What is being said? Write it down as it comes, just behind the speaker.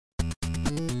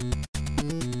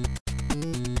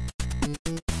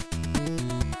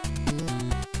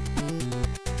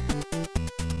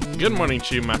Good morning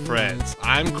to you, my friends.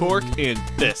 I'm Cork, and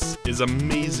this is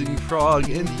Amazing Frog,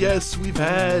 and yes, we've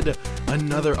had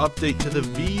another update to the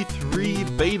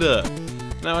V3 beta.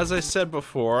 Now, as I said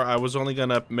before, I was only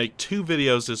gonna make 2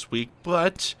 videos this week,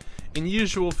 but in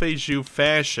usual Feiju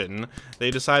fashion, they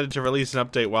decided to release an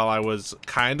update while I was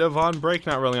kind of on break,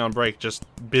 not really on break, just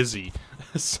busy.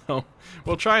 So,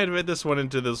 we'll try and fit this one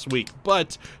into this week,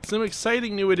 but some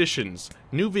exciting new additions,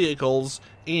 new vehicles,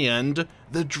 and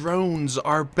the drones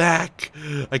are back.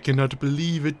 I cannot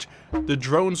believe it. The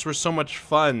drones were so much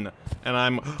fun,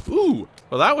 and ooh,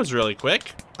 well that was really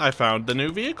quick. I found the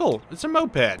new vehicle. It's a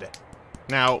moped.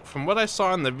 Now, from what I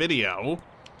saw in the video,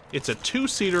 it's a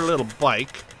 2-seater little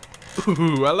bike.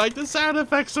 Ooh, I like the sound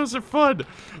effects, those are fun.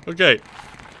 Okay,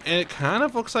 and it kind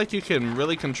of looks like you can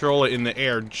really control it in the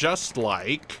air, just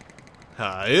like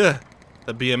the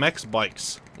BMX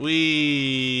bikes. Wee.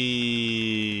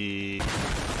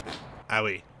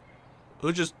 Owie.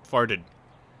 Who just farted?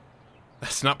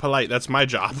 That's not polite, that's my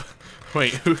job.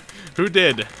 Wait, who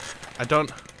did? I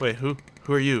don't, wait, who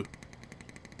are you?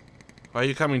 Why are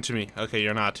you coming to me? Okay,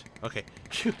 you're not. Okay.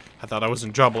 Phew, I thought I was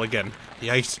in trouble again.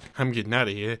 Yikes, I'm getting out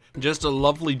of here. Just a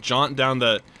lovely jaunt down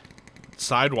the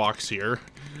sidewalks here.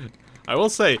 I will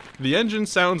say, the engine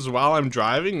sounds while I'm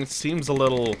driving, it seems a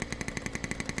little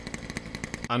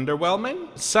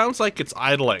underwhelming. It sounds like it's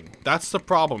idling. That's the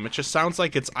problem. It just sounds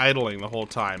like it's idling the whole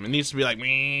time. It needs to be like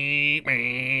me,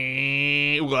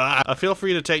 feel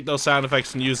free to take those sound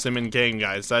effects and use them in game,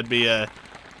 guys. That'd be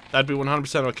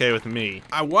 100% okay with me.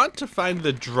 I want to find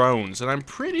the drones, and I'm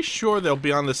pretty sure they'll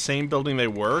be on the same building they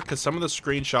were, because some of the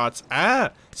screenshots,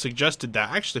 suggested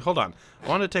that. Actually, hold on. I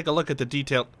want to take a look at the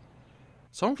detail.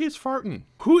 Someone keeps farting.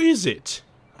 Who is it?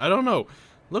 I don't know.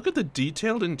 Look at the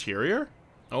detailed interior.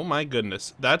 Oh my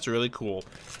goodness. That's really cool.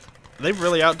 They've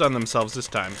really outdone themselves this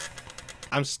time.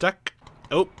 I'm stuck.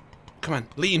 Oh, come on,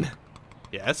 lean.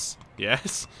 Yes,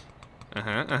 yes. Oh!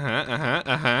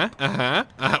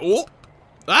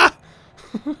 Ah!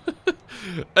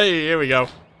 Hey, here we go.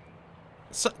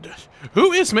 So,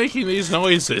 who is making these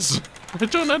noises? I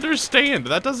don't understand.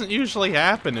 That doesn't usually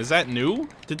happen. Is that new?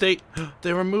 Did they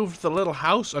removed the little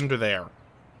house under there.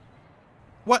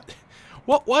 What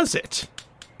was it?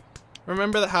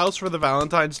 Remember the house for the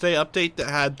Valentine's Day update that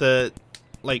had the,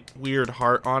 like, weird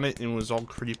heart on it and was all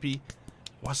creepy?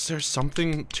 Was there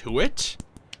something to it?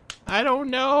 I don't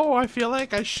know. I feel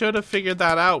like I should have figured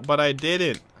that out, but I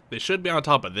didn't. They should be on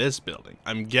top of this building,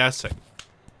 I'm guessing.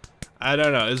 I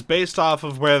don't know. It's based off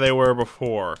of where they were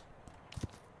before.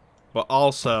 But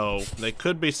also, they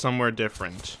could be somewhere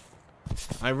different.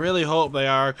 I really hope they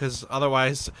are, because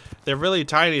otherwise, they're really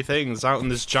tiny things out in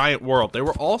this giant world. They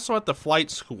were also at the flight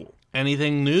school.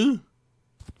 Anything new?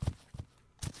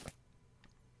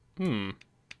 I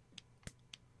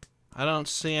don't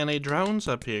see any drones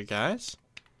up here, guys.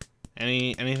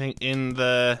 Anything in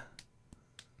the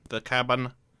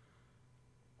cabin?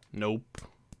 Nope.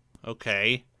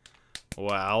 Okay.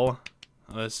 Well,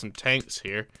 there's some tanks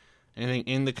here. Anything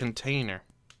in the container?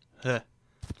 Huh.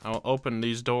 I'll open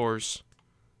these doors.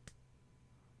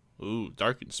 Ooh,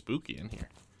 dark and spooky in here.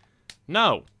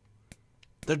 No!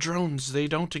 The drones, they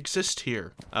don't exist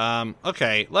here.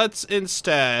 Okay, let's,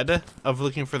 instead of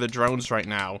looking for the drones right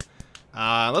now,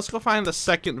 let's go find the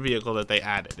second vehicle that they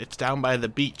added. It's down by the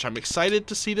beach. I'm excited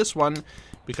to see this one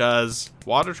because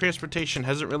water transportation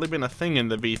hasn't really been a thing in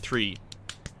the V3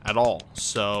 at all.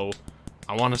 So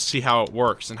I want to see how it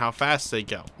works and how fast they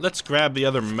go. Let's grab the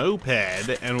other moped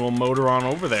and we'll motor on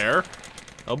over there.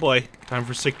 Oh boy, time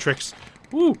for sick tricks.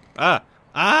 Woo!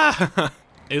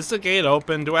 Is the gate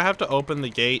open? Do I have to open the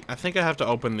gate? I think I have to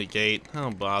open the gate.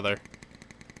 Oh bother.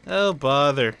 Oh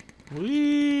bother.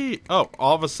 Whee! Oh,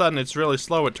 all of a sudden it's really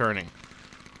slow at turning.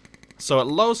 So at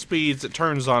low speeds it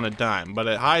turns on a dime, but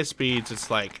at high speeds it's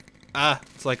like,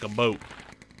 it's like a boat.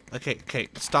 Okay,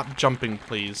 stop jumping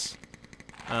please.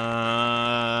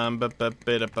 I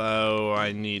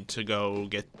need to go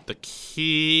get the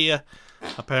key,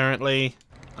 apparently.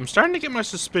 I'm starting to get my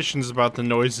suspicions about the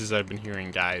noises I've been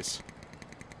hearing, guys.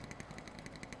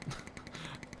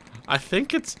 I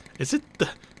think is it the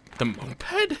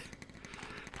moped?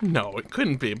 No, it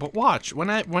couldn't be, but watch.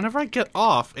 Whenever I get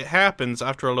off, it happens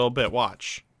after a little bit,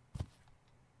 watch.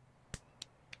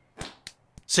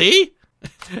 See?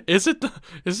 Is it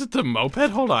the moped?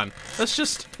 Hold on. Let's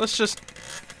just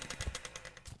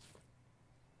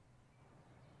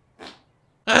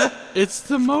it's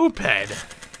the moped.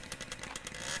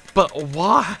 But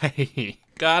why?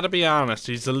 Gotta be honest,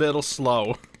 he's a little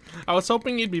slow. I was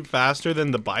hoping he'd be faster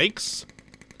than the bikes.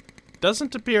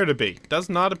 Doesn't appear to be. Does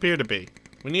not appear to be.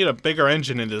 We need a bigger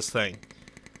engine in this thing.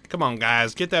 Come on,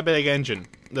 guys. Get that big engine.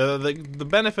 The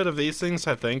benefit of these things,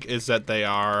 I think, is that they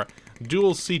are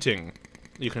dual seating.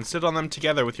 You can sit on them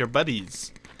together with your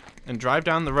buddies and drive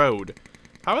down the road.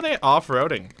 How are they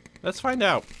off-roading? Let's find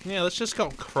out. Yeah, let's just go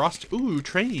across. Ooh,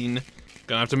 train.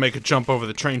 Gonna have to make a jump over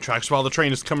the train tracks while the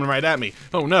train is coming right at me.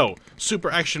 Oh no,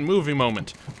 super action movie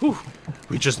moment. Whew,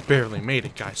 we just barely made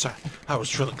it, guys. I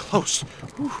was really close.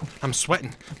 Whew, I'm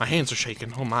sweating. My hands are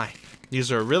shaking. Oh my.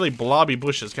 These are really blobby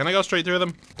bushes. Can I go straight through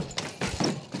them?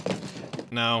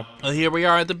 No. Well, here we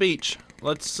are at the beach.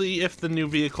 Let's see if the new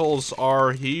vehicles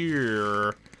are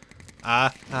here.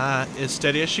 As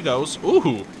steady as she goes.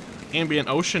 Ooh, ambient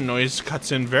ocean noise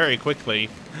cuts in very quickly.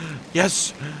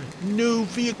 Yes, new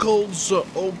vehicles.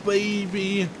 Oh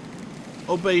baby.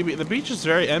 Oh baby. The beach is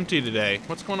very empty today.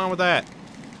 What's going on with that?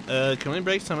 Can we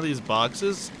break some of these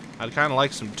boxes? I'd kind of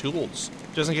like some tools,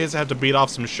 just in case I have to beat off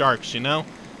some sharks, you know?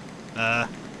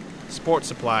 Sports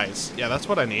supplies. Yeah, that's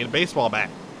what I need. A baseball bat.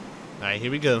 Alright,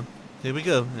 here we go. Here we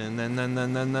go. And then,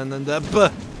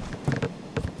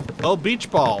 oh, beach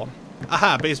ball.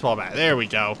 Aha, baseball bat. There we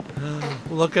go.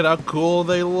 Look at how cool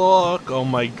they look. Oh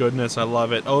my goodness, I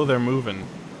love it. Oh, they're moving.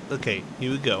 Okay,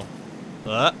 here we go.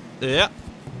 Yeah.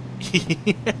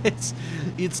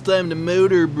 It's time to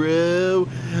motor, bro.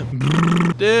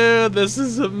 Dude, this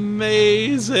is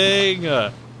amazing.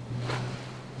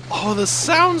 Oh, the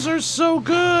sounds are so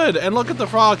good. And look at the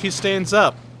frog, he stands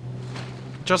up.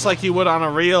 Just like he would on a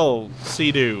real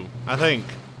Sea-Doo, I think.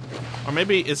 Or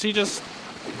maybe, is he just...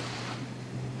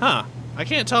 Huh. I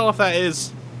can't tell if that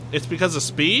is... It's because of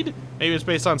speed? Maybe it's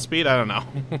based on speed? I don't know.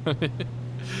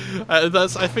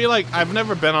 I feel like I've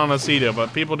never been on a Sea-Doo,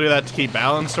 but people do that to keep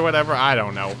balance or whatever. I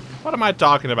don't know. What am I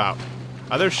talking about?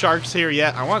 Are there sharks here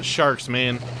yet? I want sharks,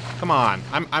 man. Come on.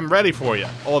 I'm ready for you.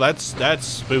 Oh, that's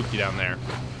spooky down there.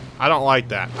 I don't like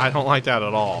that. I don't like that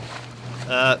at all.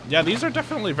 Yeah, these are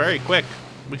definitely very quick.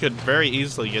 We could very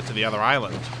easily get to the other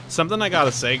island. Something I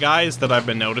gotta say, guys, that I've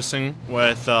been noticing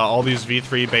with all these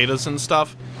V3 betas and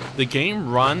stuff, the game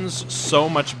runs so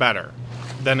much better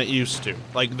than it used to.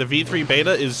 Like, the V3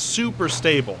 beta is super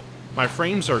stable. My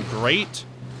frames are great.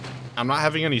 I'm not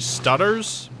having any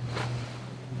stutters.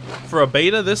 For a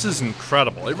beta, this is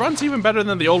incredible. It runs even better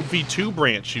than the old V2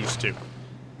 branch used to.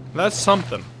 That's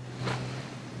something.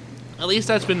 At least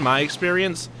that's been my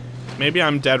experience. Maybe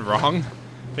I'm dead wrong.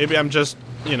 Maybe I'm just,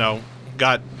 you know,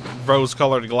 got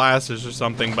rose-colored glasses or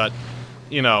something, but,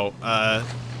 you know,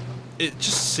 it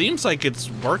just seems like it's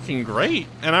working great.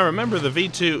 And I remember the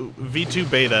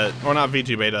V2 beta, or not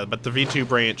V2 beta, but the V2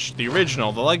 branch, the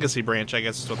original, the legacy branch, I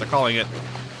guess is what they're calling it,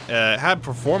 had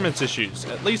performance issues,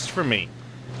 at least for me.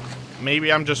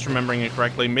 Maybe I'm just remembering it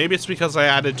correctly. Maybe it's because I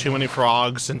added too many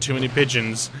frogs and too many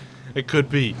pigeons. It could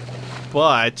be.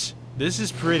 But this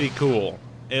is pretty cool.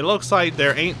 It looks like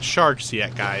there ain't sharks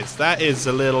yet, guys. That is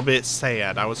a little bit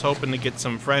sad. I was hoping to get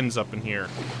some friends up in here.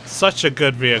 Such a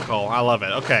good vehicle. I love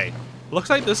it. Okay. Looks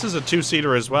like this is a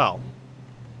two-seater as well.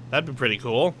 That'd be pretty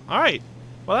cool. Alright.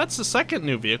 Well, that's the second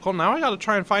new vehicle. Now I gotta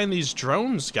try and find these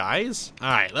drones, guys.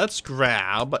 Alright, let's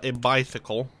grab a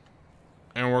bicycle.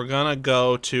 And we're gonna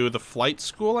go to the flight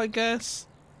school, I guess.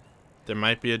 There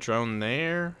might be a drone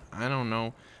there. I don't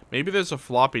know. Maybe there's a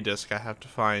floppy disk I have to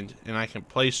find, and I can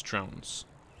place drones.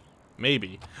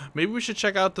 Maybe. Maybe we should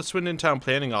check out the Swindon Town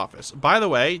Planning Office. By the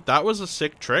way, that was a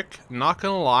sick trick. Not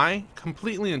gonna lie.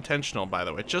 Completely intentional, by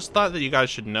the way. Just thought that you guys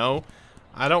should know.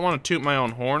 I don't want to toot my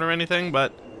own horn or anything,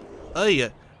 but... Oh yeah,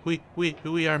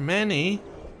 we are many.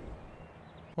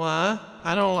 What?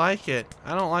 I don't like it.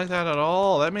 I don't like that at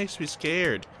all. That makes me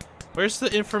scared. Where's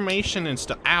the information and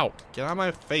stuff? Ow. Get out of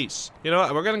my face. You know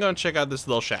what? We're gonna go and check out this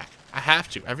little shack. I have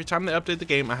to. Every time they update the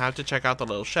game, I have to check out the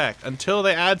little shack. Until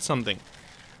they add something.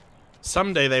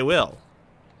 Someday they will.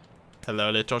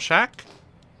 Hello, little shack.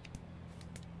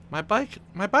 My bike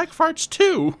farts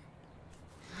too.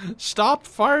 Stop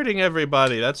farting,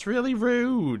 everybody. That's really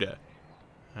rude.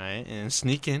 Alright, and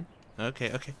sneak in.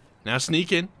 Okay. Now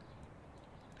sneak in.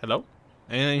 Hello?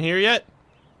 Anything here yet?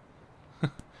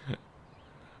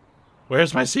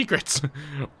 Where's my secrets?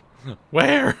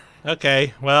 Where?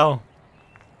 Okay, well,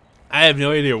 I have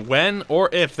no idea when or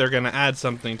if they're gonna add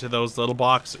something to those little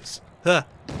boxes. Huh.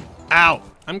 Ow!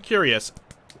 I'm curious.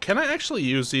 Can I actually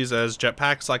use these as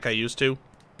jetpacks like I used to?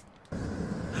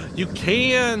 You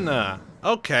can!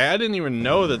 Okay, I didn't even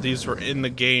know that these were in the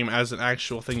game as an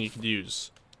actual thing you could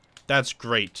use. That's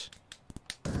great.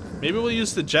 Maybe we'll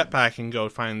use the jetpack and go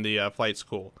find the flight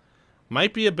school.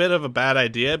 Might be a bit of a bad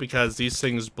idea because these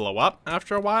things blow up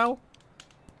after a while.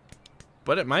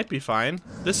 But it might be fine.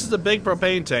 This is a big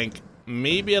propane tank.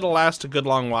 Maybe it'll last a good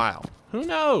long while. Who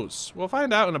knows? We'll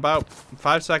find out in about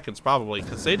 5 seconds probably,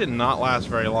 because they did not last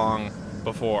very long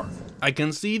before. I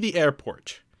can see the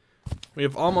airport. We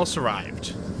have almost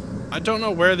arrived. I don't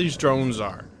know where these drones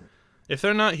are. If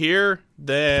they're not here,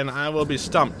 then I will be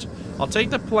stumped. I'll take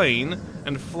the plane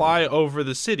and fly over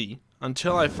the city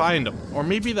until I find them. Or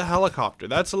maybe the helicopter.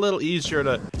 That's a little easier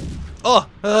to... Oh,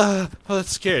 that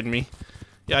scared me.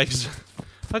 Yikes.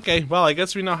 Okay, well, I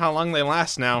guess we know how long they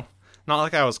last now. Not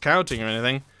like I was counting or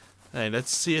anything. Hey,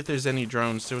 let's see if there's any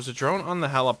drones. There was a drone on the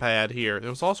helipad here. There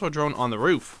was also a drone on the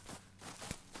roof.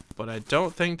 But I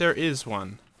don't think there is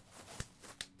one.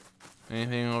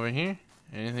 Anything over here?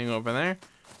 Anything over there?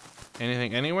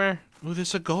 Anything anywhere? Ooh,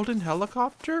 there's a golden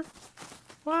helicopter?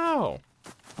 Wow.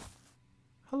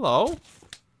 Hello?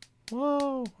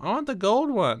 Whoa, I want the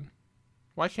gold one.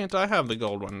 Why can't I have the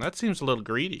gold one? That seems a little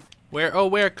greedy.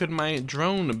 Where could my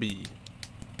drone be?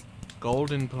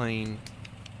 Golden plane.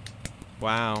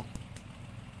 Wow.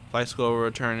 Flight school will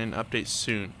return and update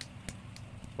soon.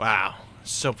 Wow,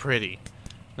 so pretty.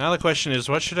 Now the question is,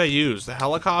 what should I use? The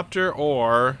helicopter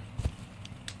or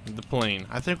the plane?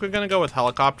 I think we're gonna go with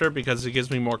helicopter because it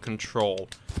gives me more control.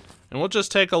 And we'll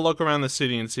just take a look around the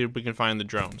city and see if we can find the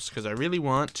drones, because I really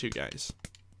want to, guys.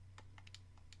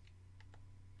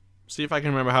 See if I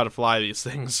can remember how to fly these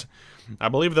things. I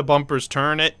believe the bumpers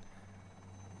turn it.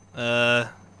 Yeah,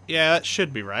 that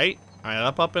should be right.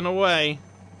 Alright, up, and away.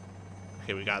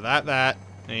 Okay, we got that,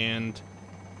 and...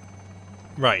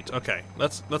 Right, okay.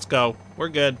 Let's go. We're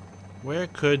good. Where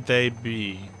could they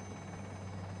be?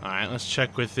 Alright, let's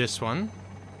check with this one.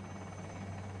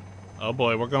 Oh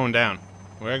boy, we're going down.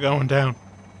 We're going down.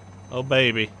 Oh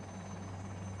baby.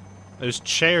 There's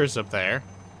chairs up there.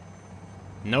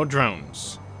 No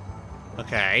drones.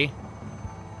 Okay.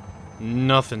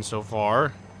 Nothing so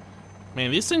far.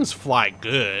 Man, these things fly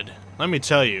good. Let me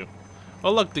tell you.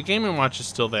 Oh look, the Game & Watch is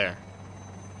still there.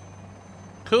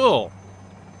 Cool.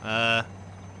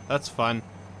 That's fun.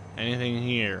 Anything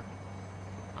here?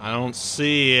 I don't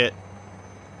see it.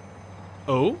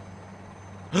 Oh?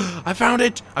 I found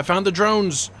it! I found the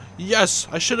drones! Yes!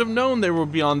 I should have known they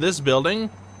would be on this building.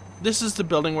 This is the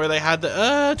building where they had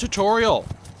the, tutorial.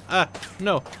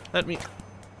 No. Let me...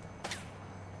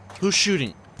 Who's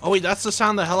shooting? Oh wait, that's the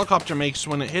sound the helicopter makes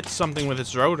when it hits something with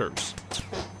its rotors.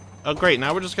 Oh great,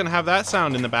 now we're just gonna have that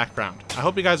sound in the background. I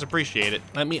hope you guys appreciate it.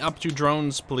 Let me up to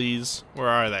drones, please. Where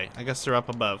are they? I guess they're up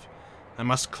above. I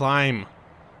must climb.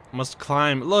 I must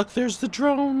climb. Look, there's the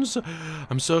drones.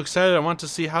 I'm so excited. I want to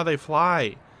see how they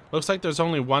fly. Looks like there's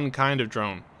only one kind of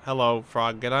drone. Hello,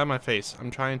 frog. Get out of my face. I'm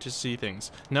trying to see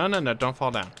things. No, don't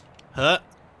fall down. Huh?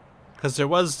 Because there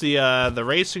was the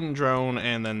racing drone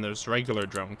and then there's regular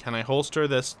drone. Can I holster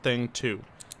this thing too?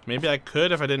 Maybe I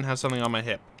could if I didn't have something on my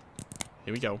hip.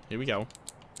 Here we go. Here we go.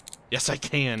 Yes, I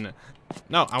can.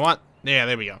 No, I want... Yeah,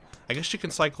 there we go. I guess you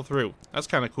can cycle through. That's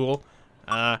kind of cool.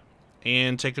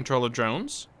 And take control of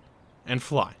drones. And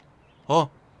fly. Oh.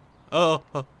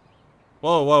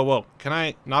 Whoa. Can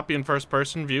I not be in first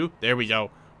person view? There we go.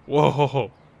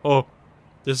 Whoa. Oh.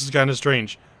 This is kind of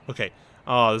strange. Okay.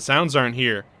 Oh, the sounds aren't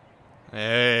here.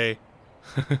 Hey.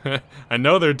 I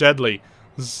know they're deadly.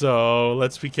 So,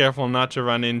 let's be careful not to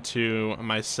run into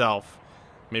myself.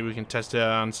 Maybe we can test it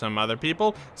on some other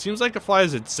people. Seems like it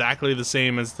flies exactly the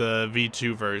same as the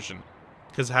V2 version.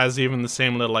 Because it has even the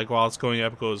same little, like, while it's going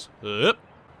up, it goes, up.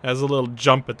 Has a little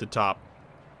jump at the top.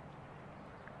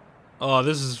 Oh,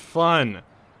 this is fun.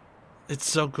 It's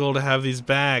so cool to have these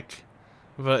back.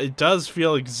 But it does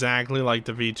feel exactly like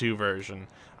the V2 version.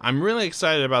 I'm really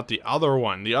excited about the other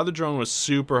one. The other drone was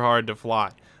super hard to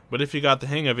fly. But if you got the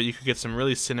hang of it, you could get some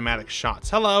really cinematic shots.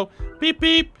 Hello! Beep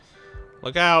beep!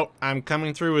 Look out, I'm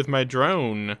coming through with my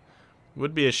drone.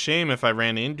 Would be a shame if I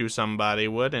ran into somebody,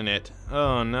 wouldn't it?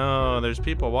 Oh no, there's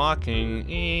people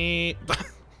walking.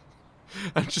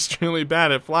 I'm just really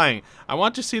bad at flying. I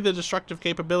want to see the destructive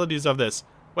capabilities of this.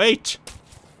 Wait!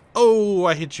 Oh,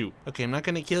 I hit you. Okay, I'm not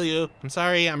gonna kill you. I'm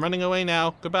sorry, I'm running away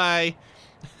now. Goodbye.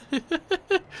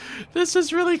 This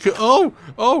is really cool.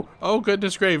 Oh,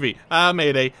 goodness gravy.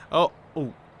 Mayday. Oh.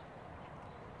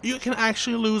 You can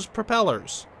actually lose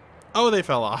propellers. Oh, they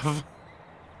fell off.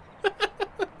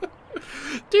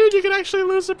 Dude, you can actually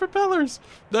lose the propellers.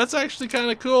 That's actually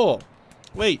kind of cool.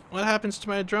 Wait, what happens to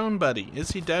my drone buddy?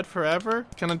 Is he dead forever?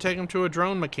 Can I take him to a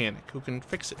drone mechanic who can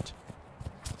fix it?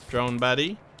 Drone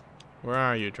buddy? Where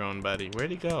are you, drone buddy?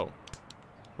 Where'd he go?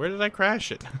 Where did I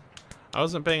crash it? I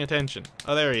wasn't paying attention.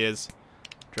 Oh, there he is.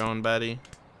 Drone buddy,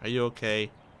 are you okay?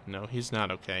 No, he's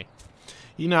not okay.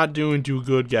 You're not doing too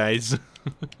good, guys.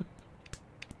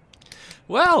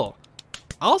 Well,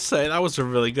 I'll say that was a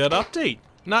really good update.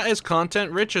 Not as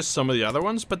content rich as some of the other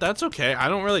ones, but that's okay. I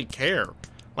don't really care.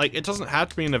 Like, it doesn't have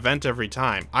to be an event every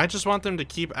time. I just want them to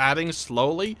keep adding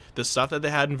slowly the stuff that they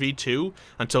had in V2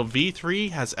 until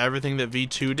V3 has everything that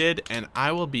V2 did, and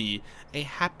I will be a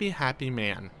happy, happy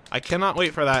man. I cannot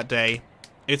wait for that day.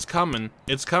 It's coming.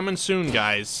 It's coming soon,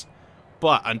 guys.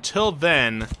 But until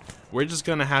then, we're just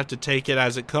gonna have to take it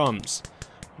as it comes.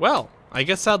 Well, I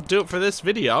guess I'll do it for this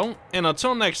video, and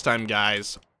until next time,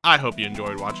 guys, I hope you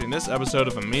enjoyed watching this episode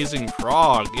of Amazing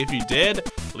Frog. If you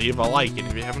did, leave a like, and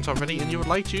if you haven't already and you would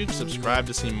like to, subscribe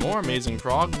to see more Amazing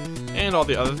Frog and all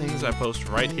the other things I post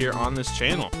right here on this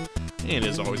channel. And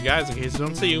as always, guys, in case I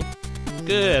don't see you,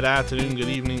 good afternoon, good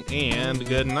evening, and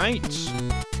good night.